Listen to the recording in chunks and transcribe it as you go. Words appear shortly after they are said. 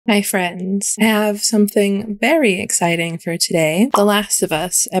Hi friends, I have something very exciting for today. The Last of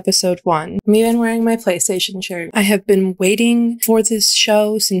Us, episode 1. I'm even wearing my PlayStation shirt. I have been waiting for this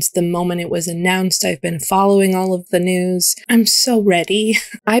show since the moment it was announced. I've been following all of the news. I'm so ready.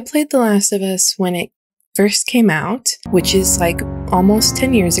 I played The Last of Us when it first came out, which is like almost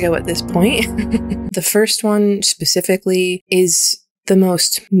 10 years ago at this point. The first one specifically is the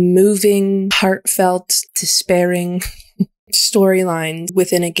most moving, heartfelt, despairing storyline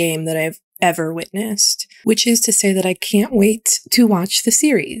within a game that I've ever witnessed, which is to say that I can't wait to watch the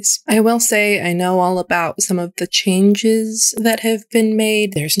series. I will say I know all about some of the changes that have been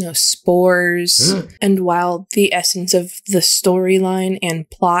made. There's no spores. And while the essence of the storyline and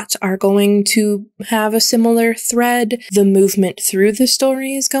plot are going to have a similar thread, the movement through the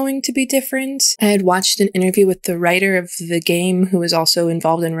story is going to be different. I had watched an interview with the writer of the game, who was also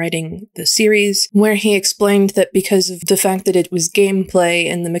involved in writing the series, where he explained that because of the fact that it was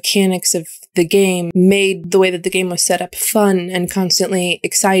gameplay and the mechanics of the game made the way that the game was set up fun and constantly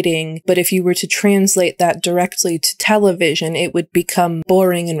exciting, but if you were to translate that directly to television, it would become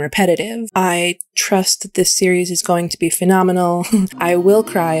boring and repetitive. I trust that this series is going to be phenomenal. I will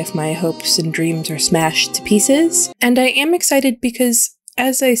cry if my hopes and dreams are smashed to pieces. And I am excited because,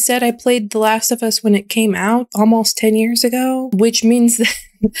 as I said, I played The Last of Us when it came out almost 10 years ago, which means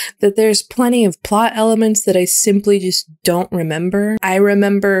that there's plenty of plot elements that I simply just don't remember. I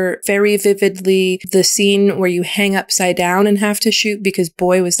remember very vividly the scene where you hang upside down and have to shoot, because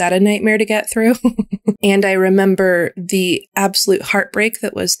boy, was that a nightmare to get through. And I remember the absolute heartbreak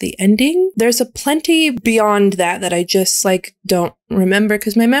that was the ending. There's a plenty beyond that I just don't remember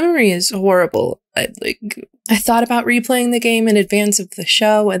because my memory is horrible. I thought about replaying the game in advance of the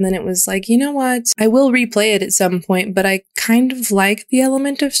show, and then it was like, you know what? I will replay it at some point, but I kind of like the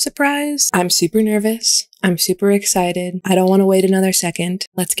element of surprise. I'm super nervous. I'm super excited. I don't want to wait another second.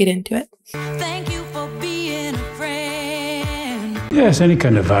 Let's get into it. Thank you for being a friend. Yes, any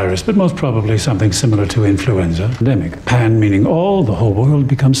kind of virus, but most probably something similar to influenza. Pandemic. Pan meaning all, the whole world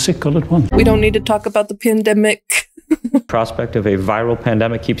becomes sick all at once. We don't need to talk about the pandemic. Prospect of a viral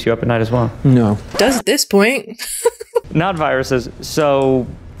pandemic keeps you up at night as well? No. Does at this point. Not viruses, so...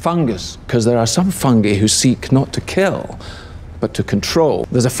 Fungus, because there are some fungi who seek not to kill, but to control.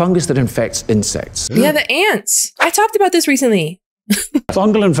 There's a fungus that infects insects. Yeah, the ants. I talked about this recently.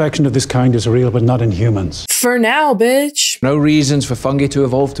 Fungal infection of this kind is real, but not in humans. For now, bitch. No reasons for fungi to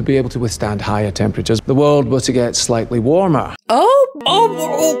evolve to be able to withstand higher temperatures. The world were to get slightly warmer.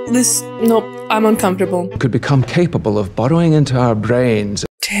 Nope, I'm uncomfortable. Could become capable of burrowing into our brains.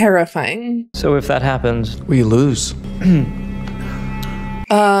 Terrifying. So if that happens... We lose.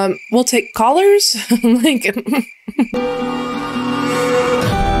 We'll take callers?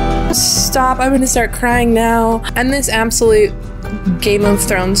 Stop, I'm gonna start crying now. And this absolute Game of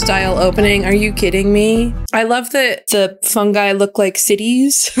Thrones style opening, are you kidding me? I love that the fungi look like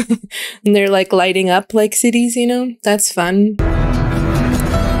cities and they're lighting up like cities, you know? That's fun.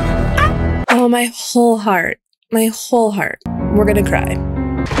 Oh, my whole heart. My whole heart. We're gonna cry.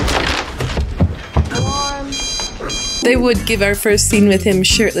 They would give our first scene with him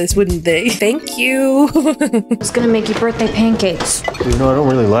shirtless, wouldn't they? Thank you. I was gonna make you birthday pancakes. You know, I don't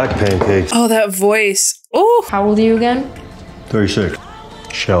really like pancakes. Oh, that voice. Oh. How old are you again? 36.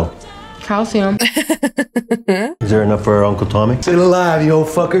 Shell. Calcium. Is there enough for Uncle Tommy? Still alive, you old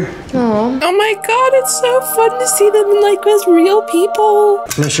fucker. Aww. Oh my god, it's so fun to see them as real people.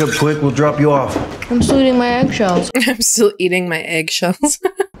 Finish up quick, we'll drop you off. I'm still eating my eggshells. I'm still eating my eggshells.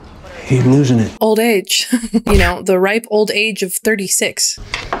 Keep losing it. Old age. You know, the ripe old age of 36.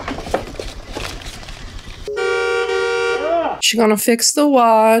 She gonna fix the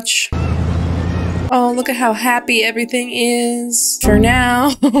watch. Oh, look at how happy everything is. For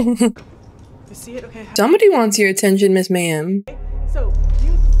now. You see it? Okay. Somebody wants your attention, Miss Ma'am. So,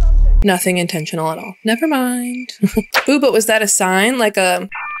 use the subject. Nothing intentional at all. Never mind. Ooh, but was that a sign?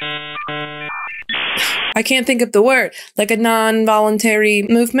 I can't think of the word. Like a non-voluntary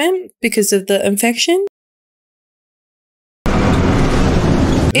movement because of the infection?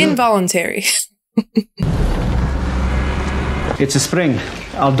 Involuntary. It's a spring.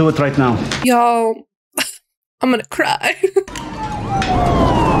 I'll do it right now. Y'all, I'm gonna cry.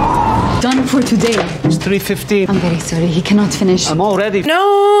 Done for today. It's 3:15. I'm very sorry. He cannot finish. I'm all ready.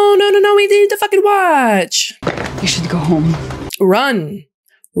 No, we need to fucking watch. You should go home. Run.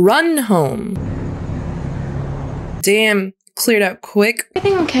 Run home. Damn, cleared out quick.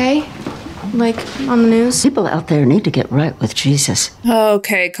 Everything okay? On the news? People out there need to get right with Jesus.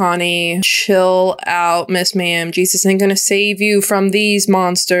 Okay, Connie. Chill out, Miss Ma'am. Jesus ain't gonna save you from these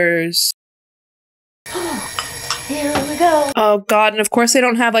monsters. Here we go. go. Oh God, and of course they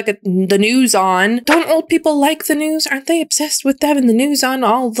don't have like the news on. Don't old people like the news? Aren't they obsessed with having the news on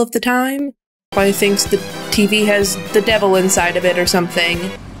all of the time? Probably thinks the TV has the devil inside of it or something.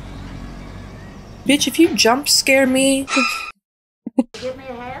 Bitch, if you jump scare me. Give me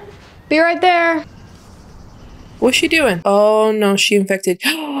a hand. Be right there. What's she doing? Oh no, she infected.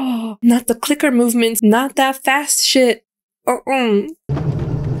 Not the clicker movements, not that fast shit.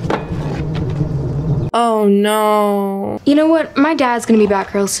 Oh no. You know what? My dad's gonna be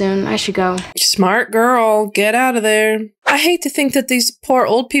back real soon. I should go. Smart girl, get out of there. I hate to think that these poor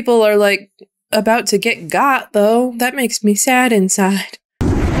old people are like about to get got though. That makes me sad inside.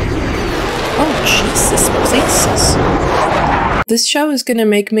 Oh Jesus, please. This show is gonna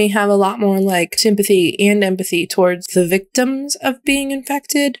make me have a lot more like sympathy and empathy towards the victims of being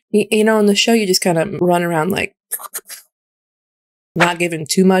infected. You know, in the show you just kind of run around like not giving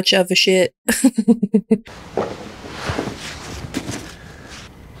too much of a shit.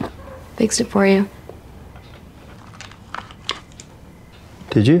 Fixed it for you.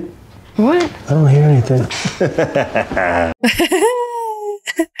 Did you? What? I don't hear anything.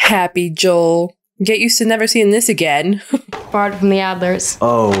 Happy Joel. Get used to never seeing this again. Borrowed from the Adlers.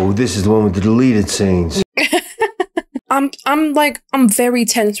 Oh, this is the one with the deleted scenes. I'm very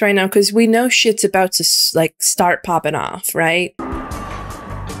tense right now because we know shit's about to like start popping off, right?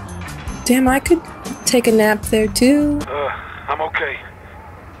 Damn, I could take a nap there too. I'm okay.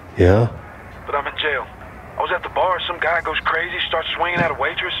 Yeah? But I'm in jail. I was at the bar, some guy goes crazy, starts swinging at a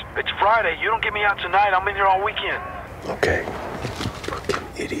waitress. It's Friday, you don't get me out tonight, I'm in here all weekend. Okay. Fucking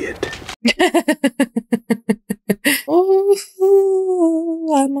idiot. Oh,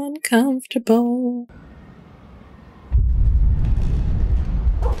 I'm uncomfortable.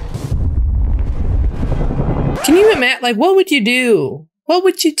 Can you imagine, like, what would you do? What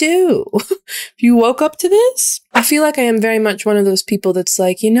would you do if you woke up to this? I feel like I am very much one of those people that's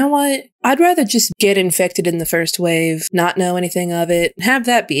like, you know what? I'd rather just get infected in the first wave, not know anything of it, and have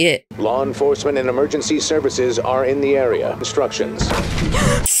that be it. Law enforcement and emergency services are in the area. Instructions.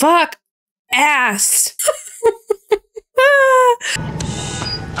 Fuck ass.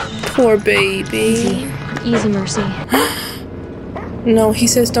 Poor baby. Easy, Mercy. No, he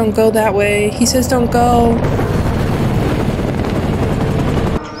says don't go that way. He says don't go.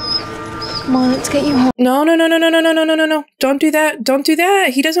 Come on, let's get you home. No. Don't do that. Don't do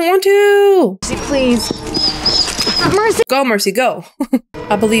that. He doesn't want to. Mercy, please. Mercy. Go, Mercy, go.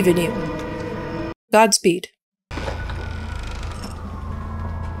 I believe in you. Godspeed.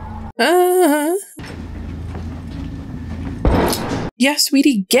 Yeah,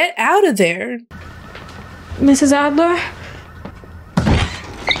 sweetie, get out of there. Mrs. Adler?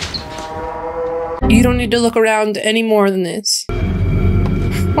 You don't need to look around any more than this.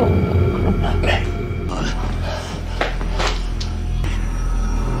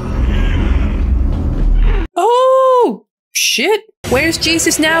 Oh, shit. Where's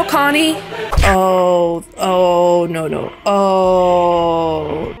Jesus now, Connie? Oh, no.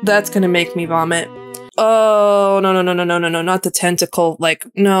 Oh, that's gonna make me vomit. Oh, no, not the tentacle, like,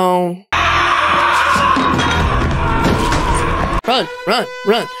 no. Run.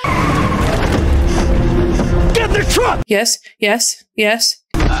 Get the truck! Yes.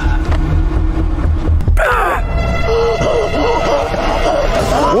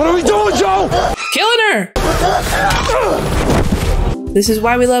 What are we doing, Joe? Killing her! This is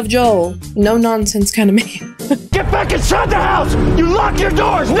why we love Joel. No nonsense kind of man. Get back inside the house! You lock your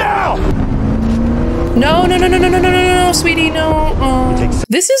doors now! No, sweetie, no.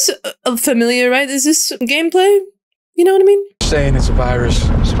 This is familiar, right? Is this gameplay? You know what I mean? Saying it's a virus,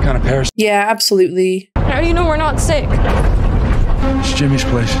 some kind of parasite. Yeah, absolutely. How do you know we're not sick? It's Jimmy's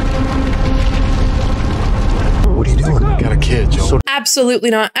place. What are you doing? Got a kid, Joe. Absolutely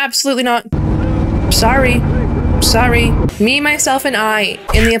not. Sorry. Me, myself, and I.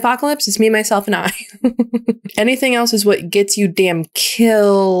 In the apocalypse, it's me, myself, and I. Anything else is what gets you damn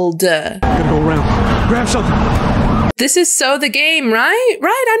killed. Gotta go around. Grab something. This is so the game, right?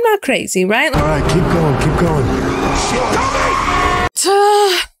 Right? I'm not crazy, right? All right, keep going.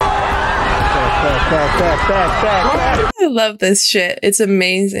 I love this shit. It's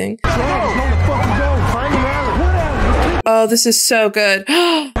amazing. Oh, this is so good.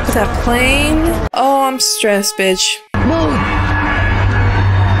 That plane. Oh, I'm stressed, bitch.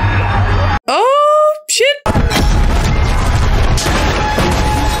 Oh, shit.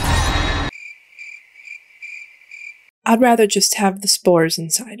 I'd rather just have the spores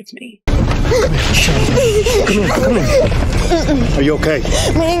inside of me. Come here. Are you okay?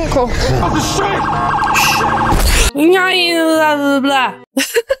 My ankle. I'm just saying!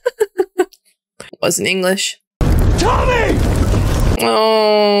 Wasn't English. Tommy!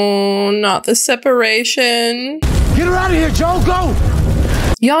 Oh, not the separation. Get her out of here, Joe. Go!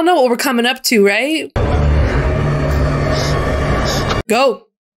 Y'all know what we're coming up to, right? Go.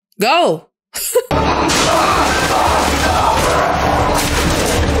 Go.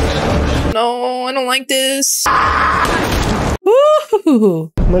 No, I don't like this.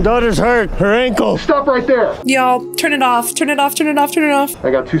 Woo! My daughter's hurt. Her ankle. Stop right there. Y'all, turn it off. Turn it off. Turn it off. Turn it off. I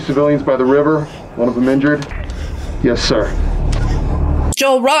got 2 civilians by the river. One of them injured. Yes, sir.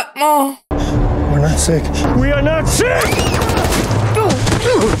 Joel, run. Oh. We're not sick. We are not sick!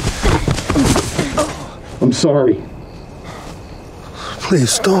 I'm sorry.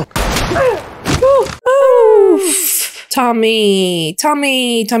 Please don't. Oof. Tommy.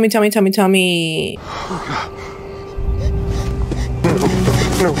 Tommy. Tommy. Tommy. Tommy. Tommy.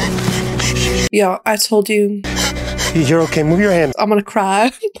 No. Yo, I told you. You're okay. Move your hand. I'm gonna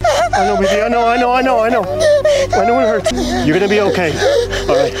cry. I know, baby. I know. I know it hurts. You're gonna be okay.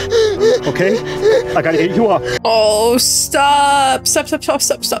 All right. Okay? I gotta get you up. Oh, stop. Stop.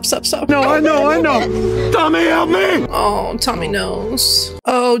 No, I know. Tommy, help me! Oh, Tommy knows.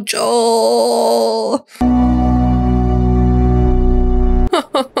 Oh, Joel.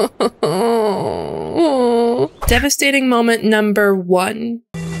 Devastating moment number 1.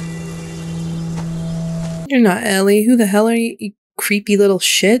 You're not Ellie. Who the hell are you, you creepy little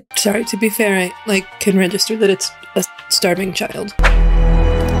shit? Sorry, to be fair, I can register that it's a starving child.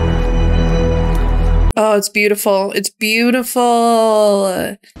 Oh, it's beautiful. It's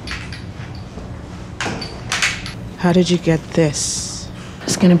beautiful. How did you get this?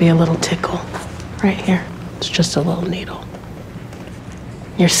 It's gonna be a little tickle. Right here. It's just a little needle.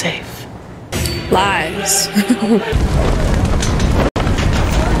 You're safe. Lies.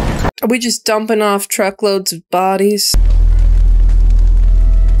 Are we just dumping off truckloads of bodies?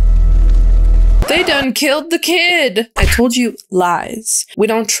 They done killed the kid! I told you, lies. We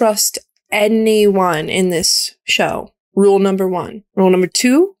don't trust anyone in this show. Rule number 1. Rule number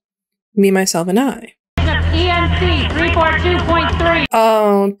 2, me, myself, and I. ENC 342.3.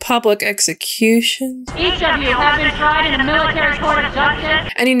 Oh, public executions. Each of you have been tried in a military court of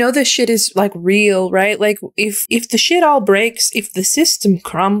justice. And you know this shit is like real, right? Like if the shit all breaks, if the system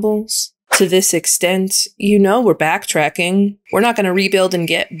crumbles to this extent, you know we're backtracking. We're not gonna rebuild and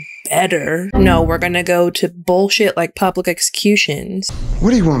get better. No, we're gonna go to bullshit like public executions.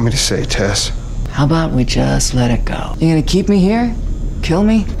 What do you want me to say, Tess? How about we just let it go? You gonna keep me here? Kill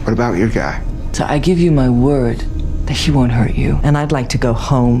me? What about your guy? So I give you my word that he won't hurt you. And I'd like to go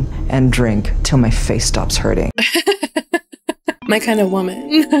home and drink till my face stops hurting. My kind of woman.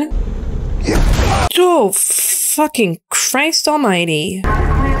 Yeah. Oh, fucking Christ almighty.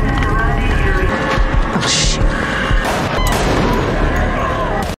 Oh, shit.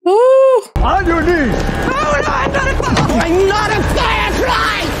 Ooh. On your knees! Oh, no, I'm not a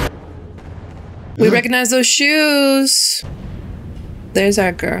firefly! We recognize those shoes. There's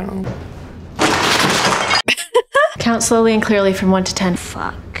our girl. Count slowly and clearly from 1 to 10.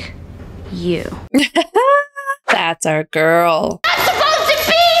 Fuck you. That's our girl. I'm supposed to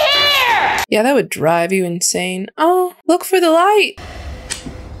be here! Yeah, that would drive you insane. Oh, look for the light.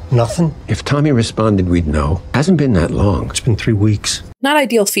 Nothing? If Tommy responded, we'd know. Hasn't been that long. It's been 3 weeks. Not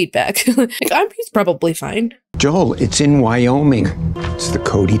ideal feedback. He's probably fine. Joel, it's in Wyoming. It's the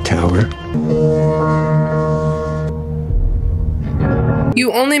Cody Tower.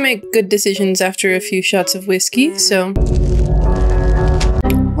 You only make good decisions after a few shots of whiskey, so...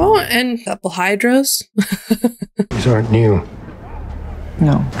 Oh, and a couple hydros. These aren't new.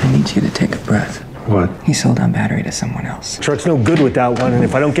 No, I need you to take a breath. What? He sold our battery to someone else. Sure, it's no good without one, and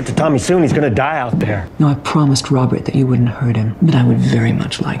if I don't get to Tommy soon, he's gonna die out there. No, I promised Robert that you wouldn't hurt him, but I would very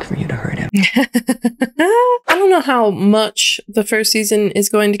much like for you to hurt him. I don't know how much the first season is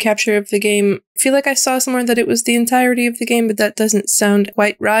going to capture of the game. I feel like I saw somewhere that it was the entirety of the game, but that doesn't sound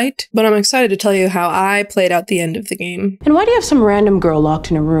quite right. But I'm excited to tell you how I played out the end of the game. And why do you have some random girl locked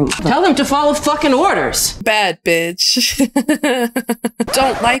in a room? Tell them to follow fucking orders. Bad bitch.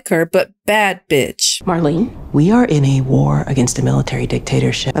 Don't like her, but bad bitch. Marlene, we are in a war against a military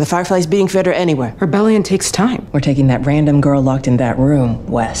dictatorship. Are the Fireflies beating Fedra anywhere? Rebellion takes time. We're taking that random girl locked in that room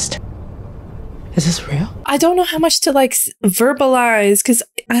west. Is this real? I don't know how much to like verbalize because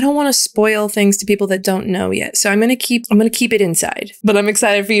I don't want to spoil things to people that don't know yet. So I'm gonna keep it inside. But I'm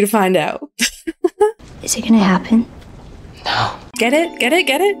excited for you to find out. Is it gonna happen? No. Get it? Get it?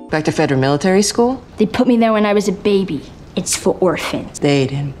 Get it? Back to Fedra military school? They put me there when I was a baby. It's for orphans. They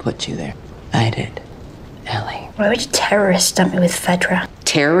didn't put you there. I did. Ellie. Why would you terrorist dump me with Fedra?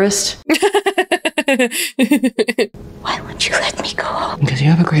 Terrorist? Why won't you let me go home? Because you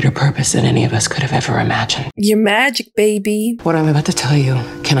have a greater purpose than any of us could have ever imagined. You're magic, baby. What I'm about to tell you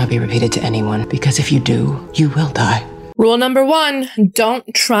cannot be repeated to anyone, because if you do, you will die. Rule number 1,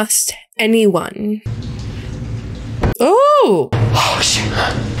 don't trust anyone. Ooh! Oh, shit.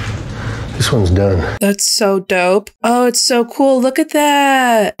 This one's done. That's so dope. Oh, it's so cool. Look at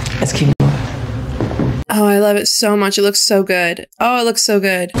that. Let's keep moving. Oh, I love it so much. It looks so good. Oh, it looks so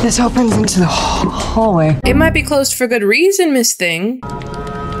good. This opens into the hallway. It might be closed for good reason, Miss Thing.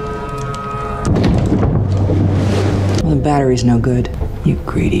 Well, the battery's no good. You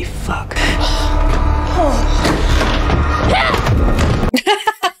greedy fuck.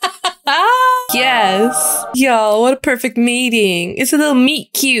 Yes. Yo, what a perfect meeting. It's a little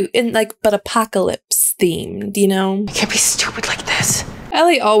meet cute and but apocalypse themed, you know? You can't be stupid like this.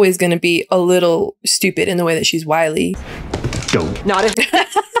 Ellie always gonna be a little stupid in the way that she's wily. Go. Not if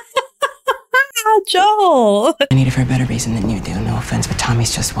Joel. I need it for a better reason than you do. No offense, but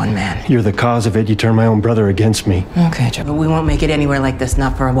Tommy's just one man. You're the cause of it. You turned my own brother against me. Okay, Joe, but we won't make it anywhere like this,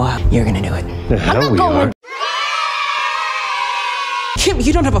 not for a while. You're gonna do it. The hell we are. Kim,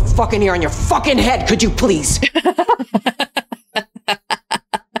 you don't have a fucking ear on your fucking head, could you please?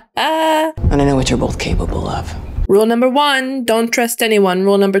 And I know what you're both capable of. Rule number 1, don't trust anyone.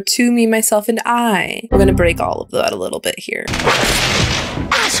 Rule number 2, me, myself, and I. We're gonna break all of that a little bit here.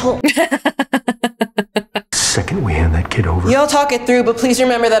 Asshole! Second we hand that kid over. Y'all talk it through, but please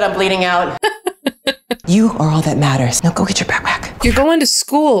remember that I'm bleeding out. You are all that matters. Now go get your backpack. You're going to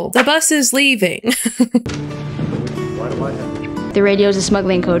school. The bus is leaving. The radio's a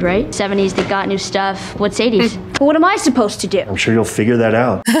smuggling code, right? 70s, they got new stuff. What's 80s? But what am I supposed to do? I'm sure you'll figure that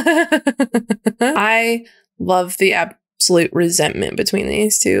out. I love the absolute resentment between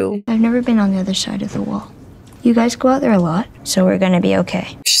these two. I've never been on the other side of the wall. You guys go out there a lot, so we're gonna be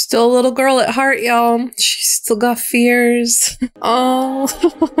okay. She's still a little girl at heart, y'all. She's still got fears. Oh.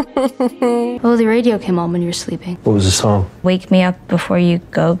 Oh, the radio came on when you were sleeping. What was the song? Wake me up before you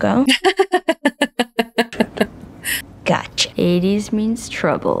go. Gotcha. 80s means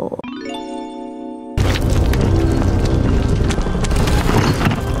trouble.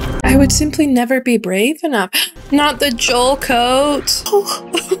 I would simply never be brave enough. Not the Joel coat.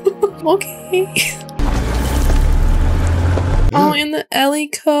 Oh. Okay. Oh, and the Ellie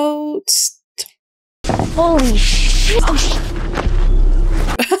coat. Holy shit.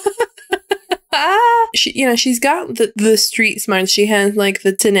 She's got the street smarts. She has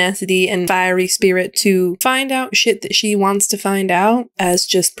the tenacity and fiery spirit to find out shit that she wants to find out, as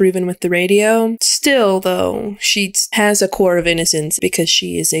just proven with the radio. Still, though, she has a core of innocence because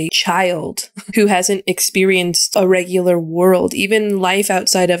she is a child who hasn't experienced a regular world, even life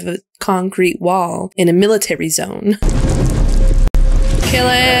outside of a concrete wall in a military zone. Kill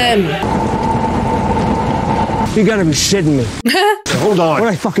him! You gotta be shitting me. Hold on.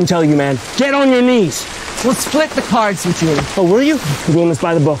 What'd I fucking tell you, man? Get on your knees. We'll split the cards between us. Oh, will you? We're doing this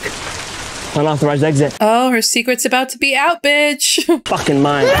by the book. Unauthorized exit. Oh, her secret's about to be out, bitch. Fucking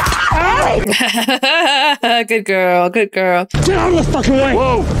mine. Good girl, good girl. Get out of the fucking way.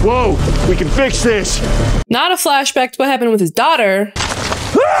 Whoa, whoa. We can fix this. Not a flashback to what happened with his daughter.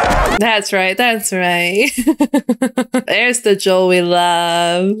 That's right, that's right. There's the Joel we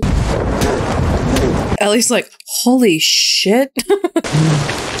love. Ellie's like, holy shit.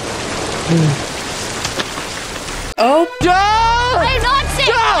 Oh. Joel! I'm not sick!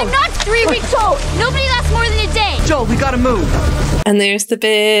 Joel! I'm not 3 weeks old! Nobody lasts more than a day! Joel, we gotta move. And there's the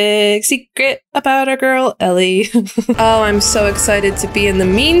big secret about our girl, Ellie. Oh, I'm so excited to be in the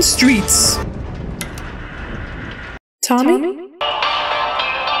mean streets. Tommy?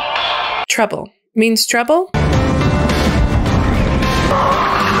 Trouble. Means trouble?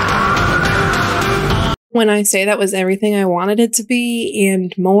 When I say that was everything I wanted it to be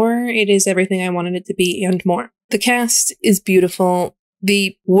and more, it is everything I wanted it to be and more. The cast is beautiful.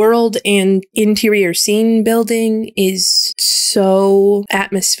 The world and interior scene building is so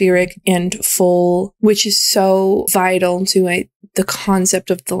atmospheric and full, which is so vital to the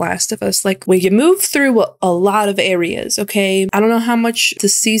concept of The Last of Us. Like, you move through a lot of areas, okay? I don't know how much the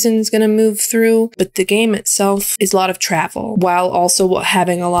season's gonna move through, but the game itself is a lot of travel, while also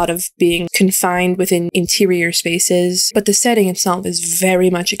having a lot of being confined within interior spaces. But the setting itself is very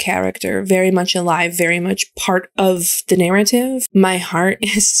much a character, very much alive, very much part of the narrative. My heart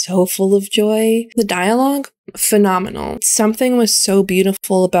is so full of joy. The dialogue, phenomenal. Something was so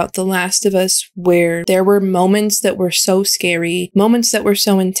beautiful about The Last of Us where there were moments that were so scary, moments that were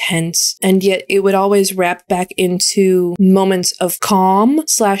so intense, and yet it would always wrap back into moments of calm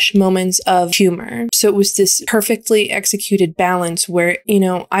 / moments of humor. So it was this perfectly executed balance where, you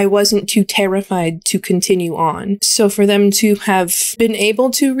know, I wasn't too terrified to continue on. So for them to have been able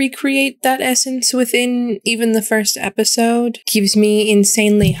to recreate that essence within even the first episode gives me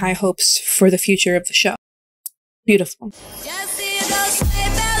insanely high hopes for the future of the show. Beautiful. Just see you go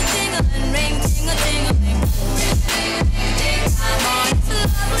straight